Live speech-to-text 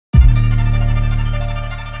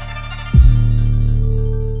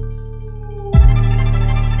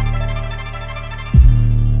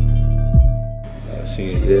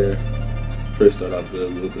First started off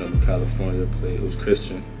good. We opened up in California, played. It was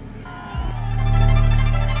Christian.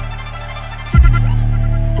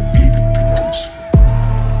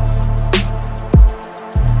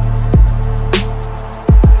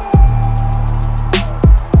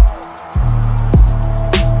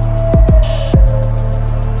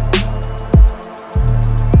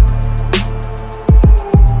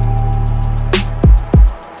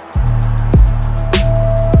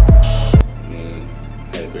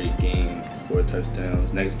 Game, 4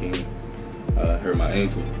 touchdowns. Next game, hurt my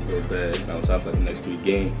ankle real bad. I was out for like the next 3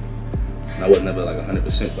 games. And I was never like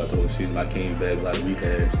 100% throughout the whole season. I came back, a lot of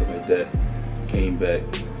rehab and stuff like that. Came back,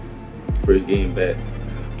 first game back,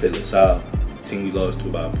 played LaSalle. Team we lost to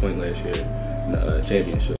about a point last year in the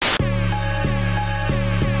championship.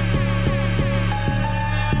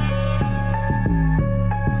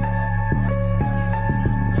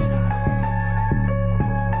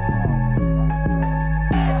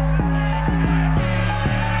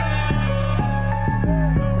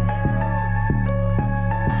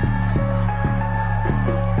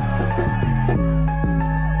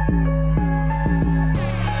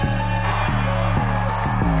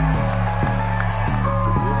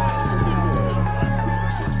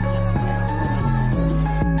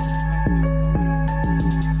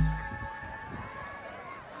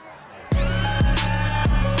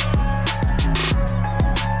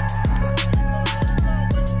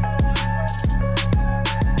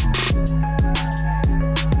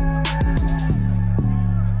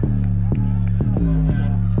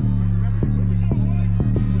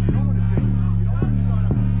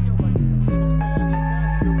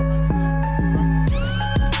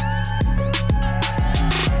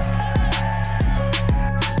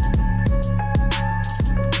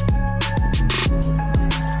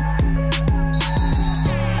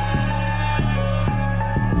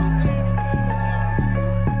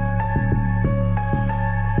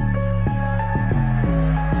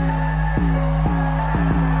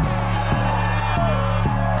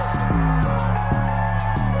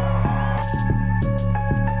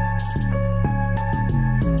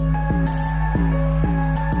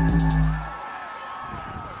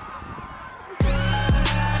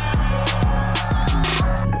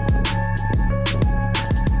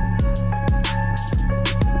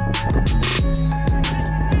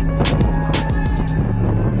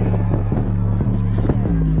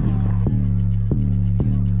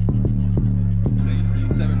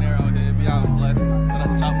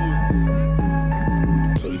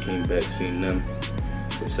 So we came back, seen them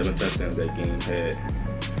with 7 touchdowns that game, had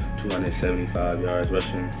 275 yards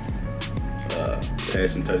rushing,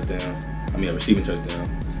 passing touchdown, receiving touchdown.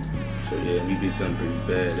 So yeah, we beat them pretty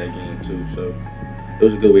bad that game too. So it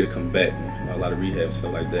was a good way to come back. A lot of rehab and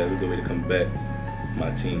stuff like that. It was a good way to come back,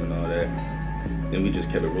 my team and all that. Then we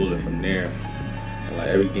just kept it rolling from there. And like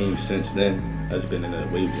every game since then, I've been in the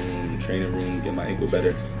weight room, training room, getting my ankle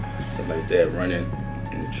better, stuff like that, running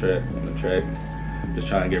on the track, just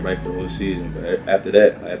trying to get right for the whole season. But after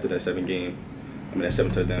that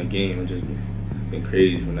 7 touchdown game, it's just been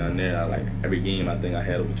crazy from down there. Like every game, I think I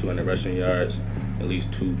had over 200 rushing yards, at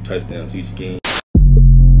least 2 touchdowns each game.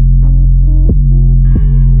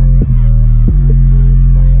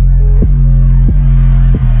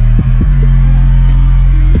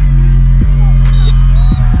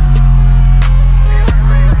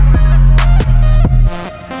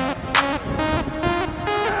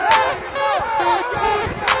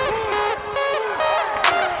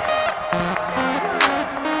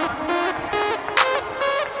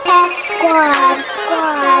 Squad.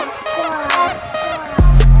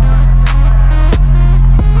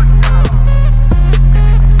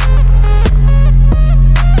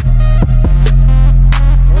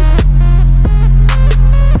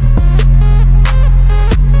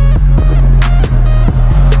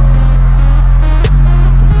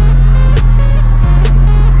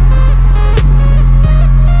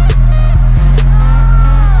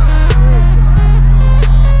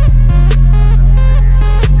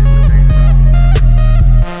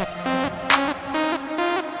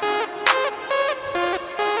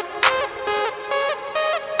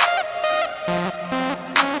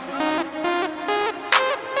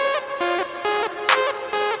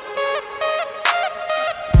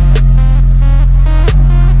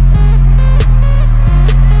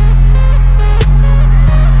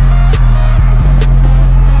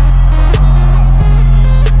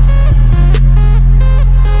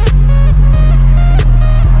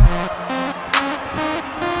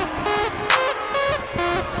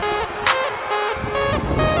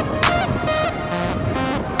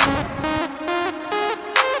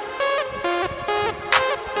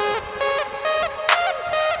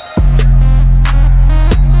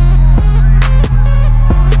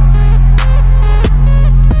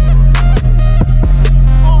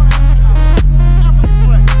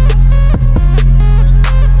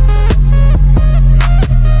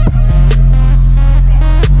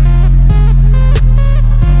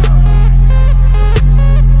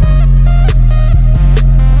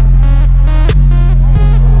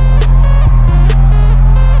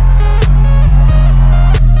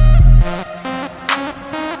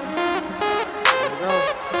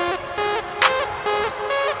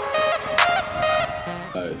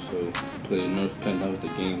 so played North Penn. That was the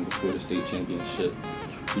game before the state championship.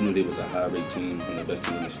 We knew they was a high-rate team, one of the best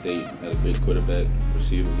teams in the state. Had a great quarterback,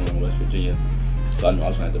 receiver going to West Virginia. So I knew I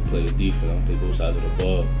was going to have to play deep for them, play both sides of the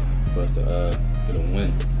ball for us to get a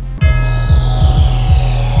win.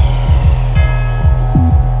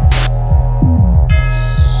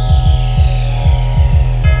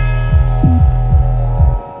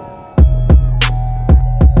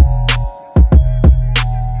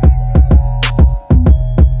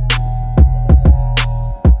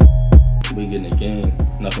 We get in the game,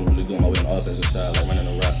 nothing really going my way on the offensive side, like running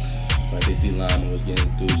a rock. Like the D-lineman was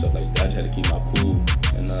getting through, stuff like that. I just had to keep my cool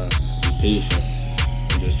and be patient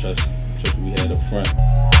and just trust what we had up front.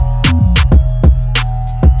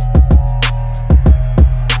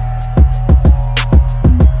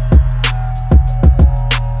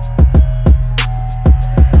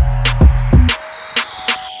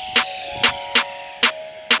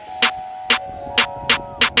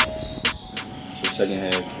 So second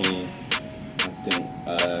half came, I think,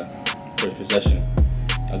 first possession.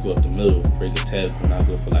 I go up the middle, break a tackle, and I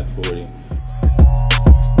go for like 40.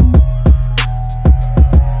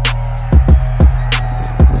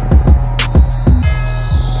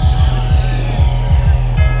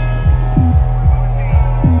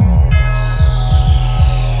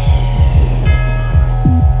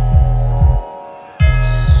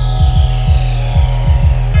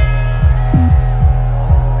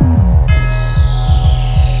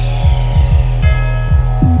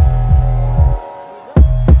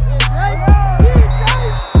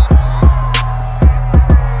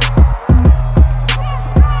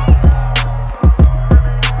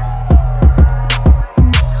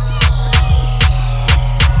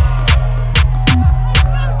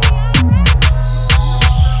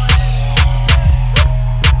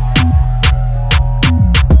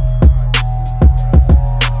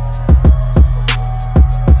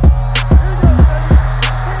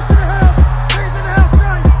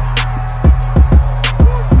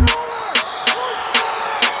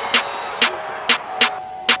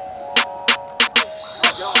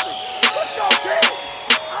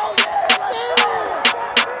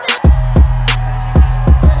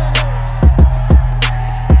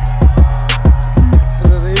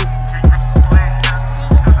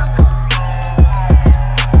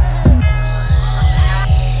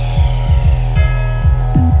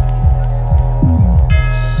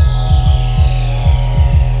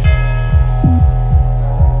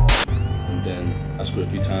 I scored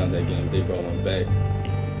 3 times that game. They brought one back.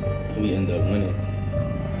 We ended up winning.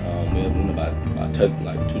 We had won about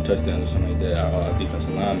 2 touchdowns or something like that. Our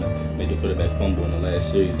defensive lineman made the quarterback fumble in the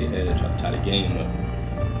last series they had to try to tie the game up.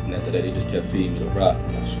 And after that, they just kept feeding me the rock.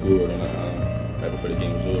 And I scored on right before the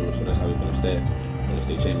game was over. So that's how we finished that in the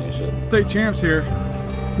state championship. State champs here.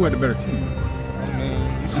 Who had the better team? I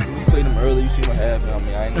mean, you played them early. You see what happened. I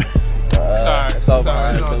mean, I ain't. It's all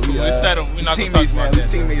behind. But we settled. We're not gonna talk about that.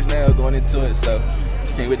 Teammates now going into it, so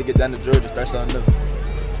just can't wait to get down to Georgia, start something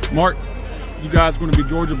new. Mark, you guys are going to be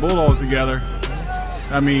Georgia Bulldogs together.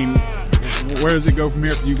 I mean, where does it go from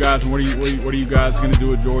here for you guys, and what are you guys going to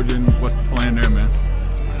do at Georgia, and what's the plan there, man?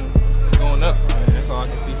 It's going up. I mean, that's all I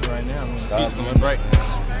can see for right now. It's going bright.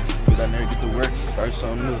 Get down there, get to work, start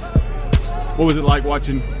something new. What was it like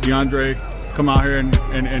watching DeAndre come out here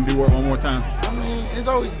and do work one more time? I mean, it's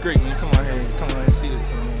always great when you come out here and see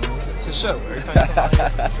this. I mean, it's a show. Every time you come out here,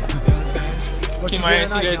 you know what I'm saying? Came out here and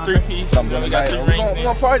see that 3-piece. You know, we got 3 rings. We're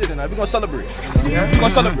going to party tonight. We're going to celebrate. Yeah. We're going to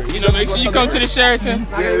celebrate. You know, make sure you come to the Sheraton.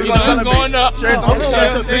 Yeah, we're going to celebrate. Going up. Sheraton.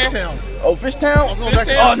 Oh, Fishtown?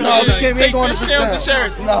 Oh, no, we ain't going to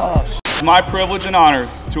Fishtown. No. It's my privilege and honor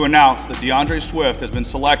to announce that DeAndre Swift has been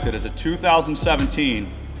selected as a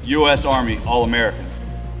 2017 U.S. Army All-American.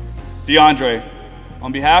 DeAndre,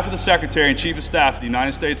 on behalf of the Secretary and Chief of Staff of the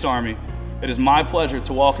United States Army, it is my pleasure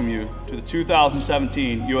to welcome you to the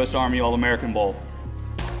 2017 U.S. Army All-American Bowl.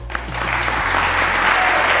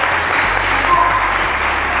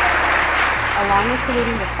 Along with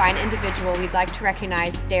saluting this fine individual, we'd like to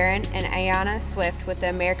recognize Darren and Ayanna Swift with the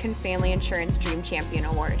American Family Insurance Dream Champion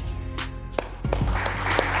Award.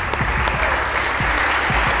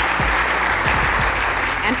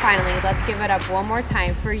 And finally, let's give it up one more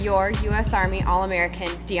time for your U.S. Army All-American,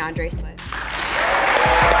 DeAndre Swift.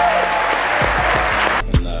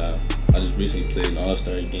 And I just recently played an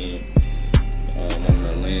All-Star game, one in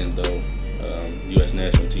Orlando, U.S.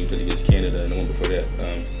 national team played against Canada, and the one before that,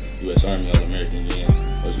 U.S. Army All-American game.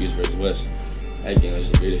 It was East versus West. That game was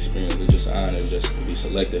just a great experience. It was just an honor just to be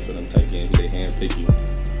selected for them type games. They handpick you.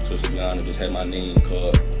 So it's an honor to just have my name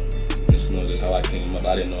called. And just know just how I came up.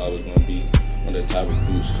 I didn't know I was going to be one of the top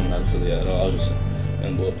recruits coming out of Philly at all. I was just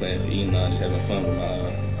young boy playing for E9, just having fun with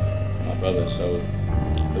my brother. So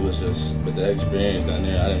it was just, with the experience down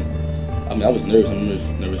there, I was nervous. I'm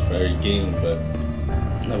nervous for every game, but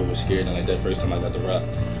I never was scared. And like that first time I got the rock,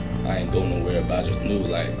 I ain't go nowhere, but I just knew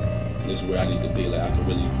like this is where I need to be. Like I could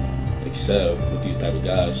really excel with these type of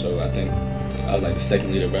guys. So I think I was like the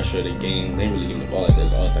second leader rusher of the game. They didn't really give me the ball like that.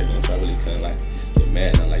 It's all-star game, so I really couldn't like get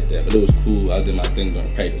mad, nothing like that. But it was cool. I did my thing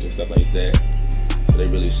during practice and stuff like that. So they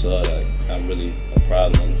really saw that I'm really a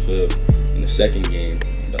problem on the field. In the second game,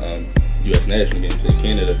 the U.S. national game to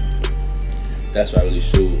Canada, that's where I really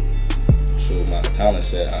showed my talent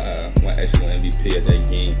set. I actually won MVP at that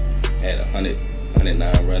game. Had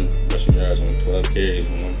 109 rushing yards on 12 carries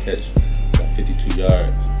and 1 catch, 52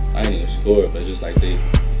 yards. I didn't even score, but just like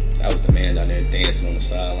I was the man down there dancing on the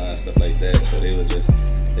sideline, stuff like that. So they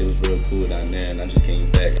was real cool down there, and I just came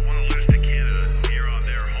back. Want to lose to Canada here on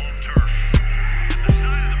their home turf. At the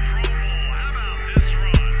side of the Pro Bowl, how about this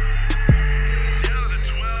run? Down to the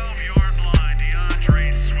 12-yard line,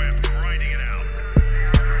 DeAndre Swift grinding it out.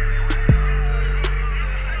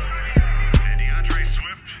 And DeAndre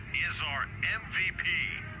Swift is our MVP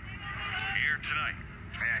here tonight.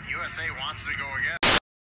 And USA wants to go again.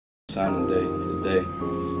 Signing day, the day,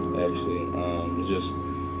 actually, it's just a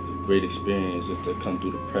great experience just to come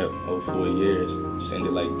through the prep over 4 years, just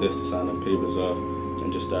ended like this, to sign them papers off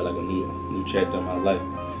and just start like a new chapter in my life.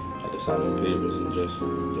 I had to sign them papers and just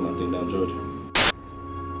do my thing down Georgia.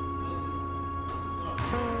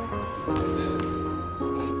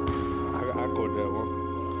 I caught that one.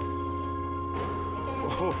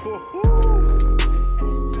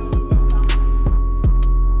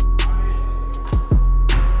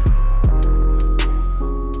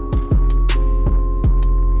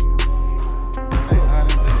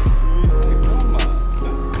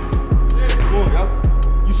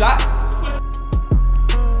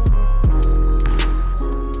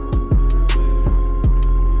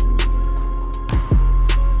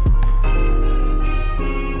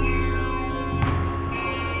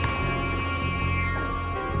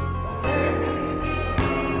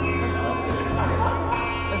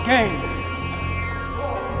 Game.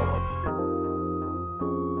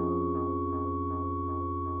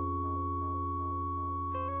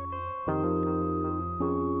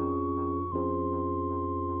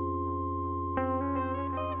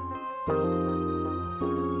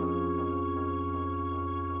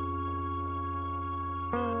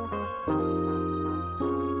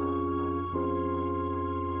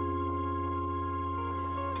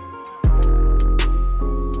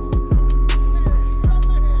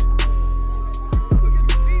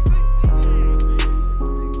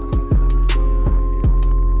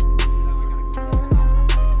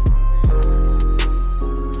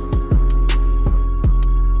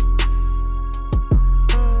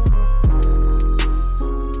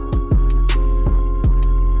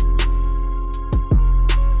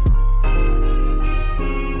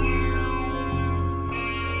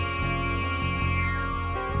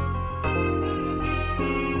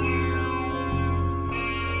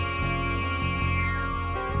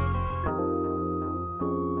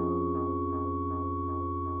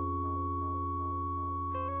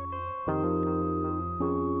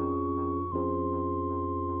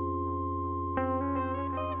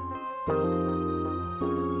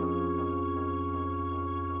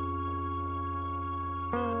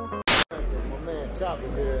 Chop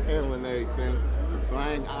is here handling everything, so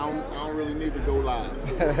I don't really need to go live.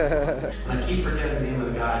 I keep forgetting the name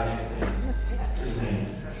of the guy next to him. What's his name?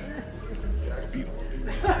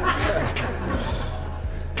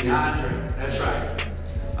 DeAndre, that's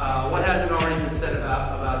right. What hasn't already been said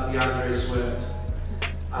about DeAndre Swift?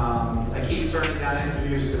 I keep turning down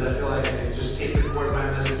interviews because I feel like I can just take the core of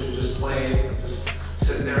my message and just play it, just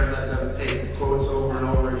sit there and let them take quotes over and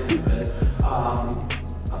over again. But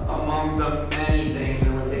among the many things,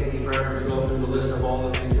 and it would take me forever to go through the list of all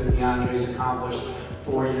the things that DeAndre's accomplished: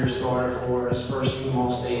 4-year starter for us, first team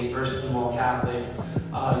All-State, first team All-Catholic,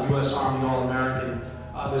 U.S. Army All-American.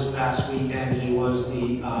 This past weekend, he was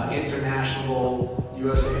the International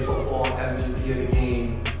USA Football MVP of the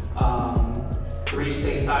game, 3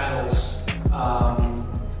 state titles,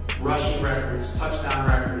 rushing records, touchdown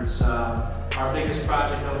records. Our biggest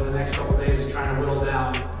project over the next couple of days is trying to whittle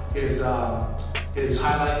down his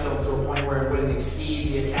highlight film to a point where it wouldn't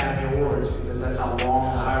exceed the Academy Awards, because that's how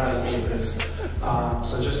long the highlight game is.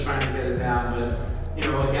 So just trying to get it down. But, you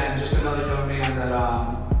know, again, just another young man that,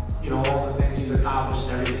 you know, all the things he's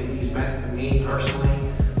accomplished and everything he's meant to me personally,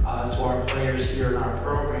 to our players here in our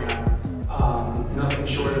program, nothing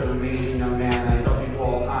short of an amazing young man. And I tell people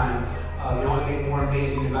all the time, the only thing more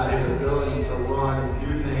amazing about his ability to run and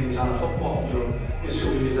do things on a football field is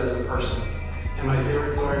who he is as a person. And my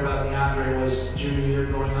favorite story about DeAndre was junior year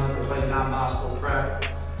growing up to play Don Bosco Prep.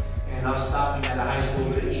 And us stopping at a high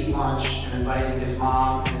school to eat lunch and inviting his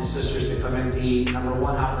mom and his sisters to come in to eat. Number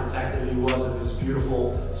one, how protective he was of his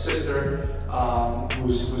beautiful sister,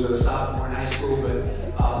 who's a sophomore in high school,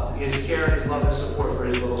 but his care, his love, and support for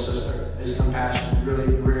his little sister, his compassion. You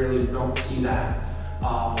really rarely don't see that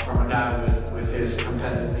from a guy with his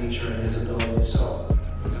competitive nature and his ability. So.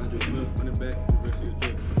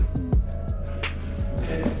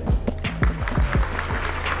 Okay.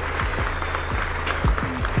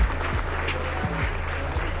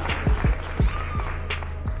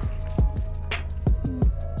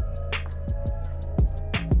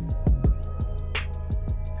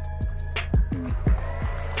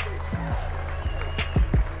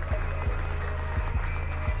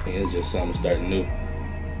 It's just something starting new.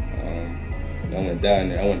 I went down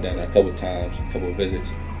there a couple times, a couple visits.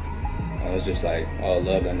 I was just like all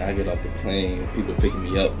love, and I get off the plane, people picking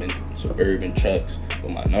me up in suburban trucks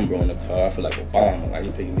with my number on the car. I feel like Obama, like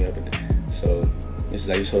he picking me up. So it's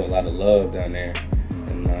like you show a lot of love down there,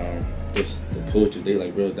 and just the coaches, they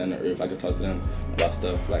like real down to earth. I could talk to them about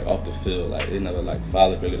stuff like off the field, like they never like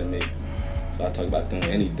father figure to me. So I talk about doing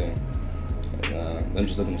anything. And I'm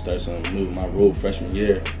just looking to start something new. My role freshman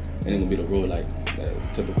year ain't gonna be the role like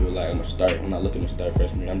typical, like I'm gonna start. I'm not looking to start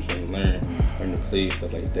freshman year. I'm just trying to learn to play,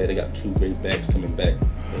 stuff like that. They got 2 great backs coming back.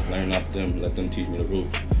 Just learn off them, let them teach me the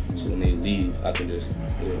ropes. So when they leave, I can just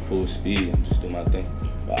get at full speed and just do my thing.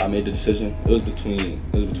 But I made the decision. It was between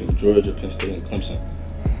Georgia, Penn State, and Clemson.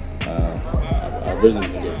 I originally was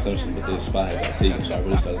gonna go to Clemson, but this spot had got taken, so I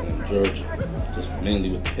really started going to Georgia. Just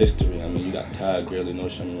mainly with the history. I mean, you got Todd Gurley, Noah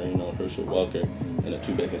Marino, Herschel Walker, and the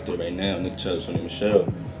 2 back history right now, Nick Chubb, Sonny Michel.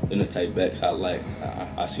 In the type backs I like.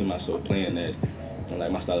 I see myself playing as, and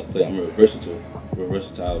like my style of play, I'm real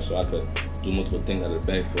versatile, so I could do multiple things out of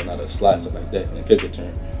the backfield, out of the slot, stuff like that, and kick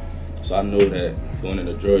return. So I know that going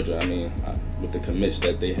into Georgia, I mean, with the commits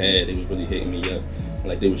that they had, they was really hitting me up.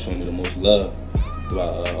 Like they were showing me the most love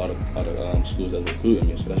throughout all the schools that recruited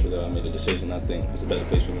me. So that's where I made the decision. I think it's a better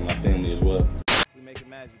place for me and my family as well. We making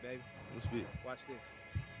magic, baby. Let's be. Watch this.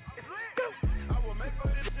 I will make for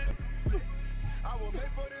this shit. I will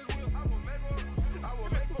make for this.